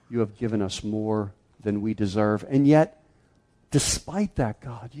 you have given us more than we deserve. And yet, despite that,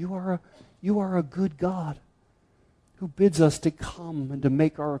 God, you are a good God who bids us to come and to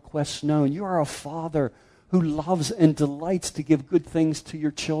make our requests known. You are a Father who loves and delights to give good things to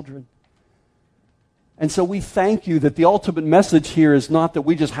your children. And so we thank you that the ultimate message here is not that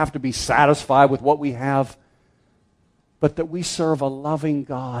we just have to be satisfied with what we have, but that we serve a loving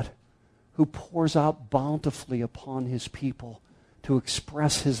God who pours out bountifully upon his people to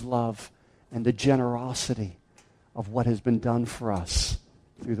express his love and the generosity of what has been done for us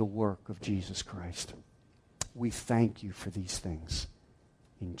through the work of Jesus Christ. We thank you for these things.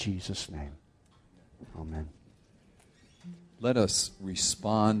 In Jesus' name, amen. Let us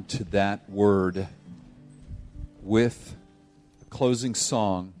respond to that word with a closing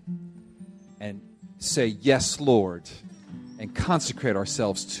song and say, "Yes, Lord," and consecrate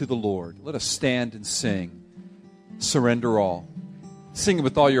ourselves to the Lord. Let us stand and sing, "Surrender All." Sing it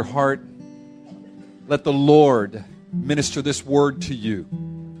with all your heart. Let the Lord minister this word to you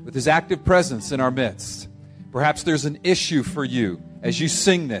with his active presence in our midst. Perhaps there's an issue for you as you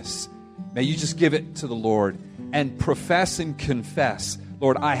sing this. May you just give it to the Lord and profess and confess,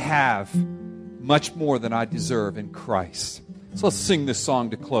 "Lord, I have much more than I deserve in Christ." So let's sing this song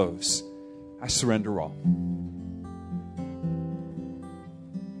to close. I surrender all.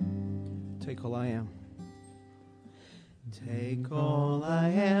 Take all I am. Take all I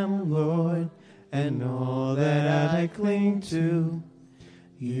am, Lord, and all that I cling to.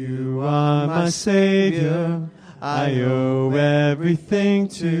 You are my Savior, I owe everything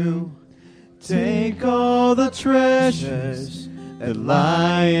to. Take all the treasures that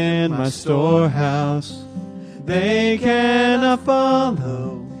lie in my storehouse. They cannot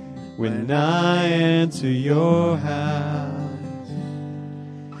follow when I enter your house.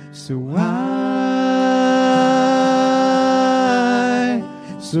 So I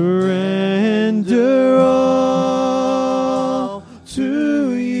surrender all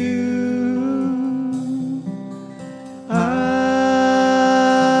to you. I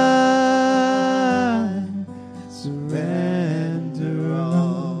surrender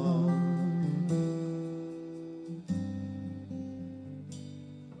all.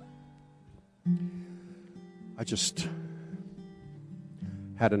 I just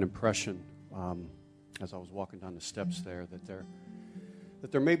had an impression as I was walking down the steps there that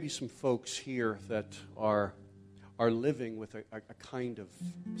there may be some folks here that are living with a kind of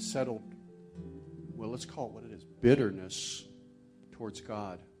settled, well, let's call it what it is, bitterness towards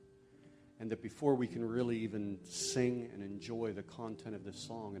God. And that before we can really even sing and enjoy the content of this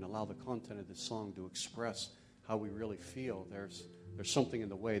song and allow the content of this song to express how we really feel, there's something in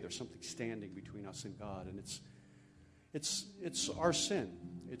the way. There's something standing between us and God. And it's our sin.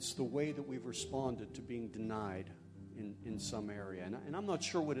 It's the way that we've responded to being denied in some area. And I'm not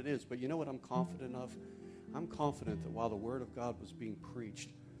sure what it is, but you know what I'm confident of? I'm confident that while the Word of God was being preached,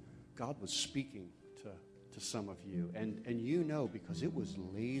 God was speaking to some of you. And you know, because it was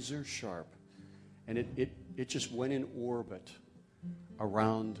laser sharp. And it just went in orbit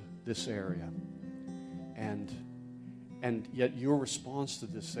around this area. And yet your response to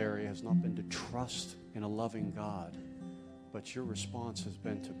this area has not been to trust in a loving God, but your response has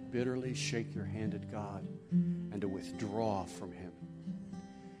been to bitterly shake your hand at God and to withdraw from Him.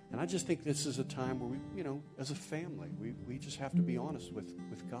 And I just think this is a time where we, as a family, we just have to be honest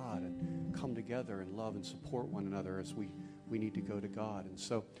with God and come together and love and support one another as we need to go to God. And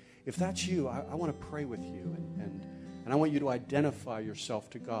so if that's you, I want to pray with you, and I want you to identify yourself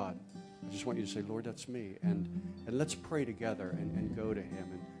to God. I just want you to say, Lord, that's me. And let's pray together and go to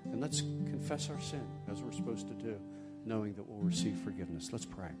Him. And let's confess our sin as we're supposed to do, knowing that we'll receive forgiveness. Let's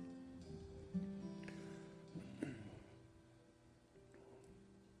pray.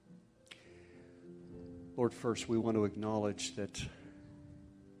 Lord, first we want to acknowledge that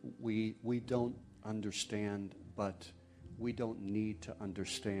we don't understand, but we don't need to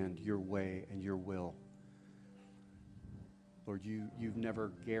understand your way and your will. Lord, you've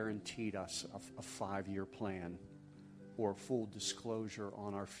never guaranteed us a 5-year plan or full disclosure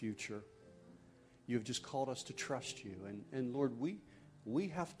on our future. You have just called us to trust you. And Lord, we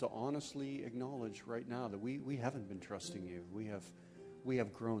have to honestly acknowledge right now that we haven't been trusting you. We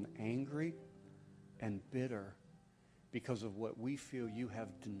have grown angry and bitter because of what we feel you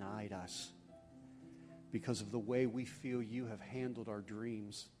have denied us, because of the way we feel you have handled our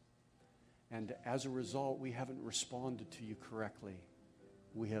dreams. And as a result, we haven't responded to you correctly.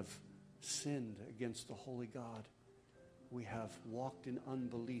 We have sinned against the holy God. We have walked in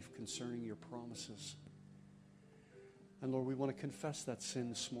unbelief concerning your promises. And Lord, we want to confess that sin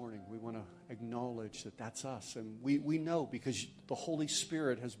this morning. We want to acknowledge that that's us. And we know because the Holy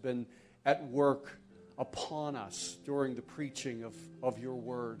Spirit has been at work upon us during the preaching of your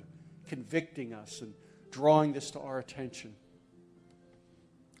word, convicting us and drawing this to our attention.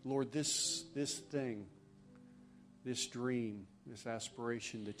 Lord, this thing, this dream, this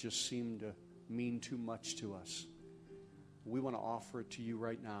aspiration that just seemed to mean too much to us, we want to offer it to you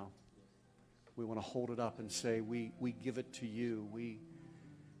right now. We want to hold it up and say, we give it to you.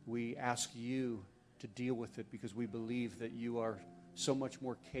 We ask you to deal with it because we believe that you are so much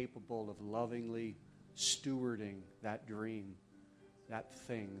more capable of lovingly stewarding that dream, that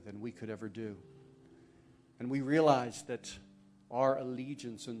thing, than we could ever do. And we realize that our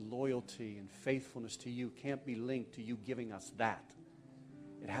allegiance and loyalty and faithfulness to you can't be linked to you giving us that.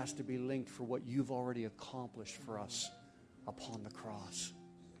 It has to be linked for what you've already accomplished for us upon the cross.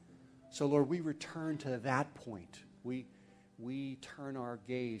 So, Lord, we return to that point. We turn our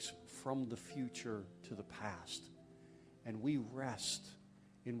gaze from the future to the past, and we rest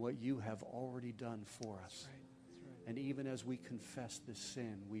in what you have already done for us. That's right. And even as we confess this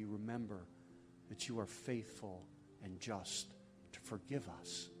sin, we remember that you are faithful and just to forgive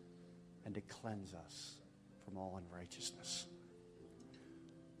us and to cleanse us from all unrighteousness.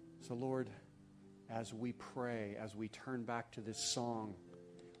 So, Lord, as we pray, as we turn back to this song,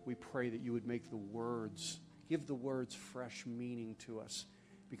 we pray that you would make the words, give the words fresh meaning to us,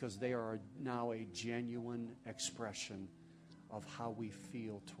 because they are now a genuine expression of how we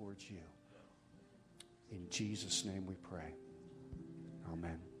feel towards you. In Jesus' name we pray.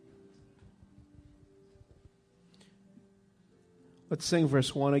 Amen. Let's sing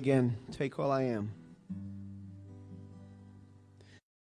verse 1 again. Take all I am.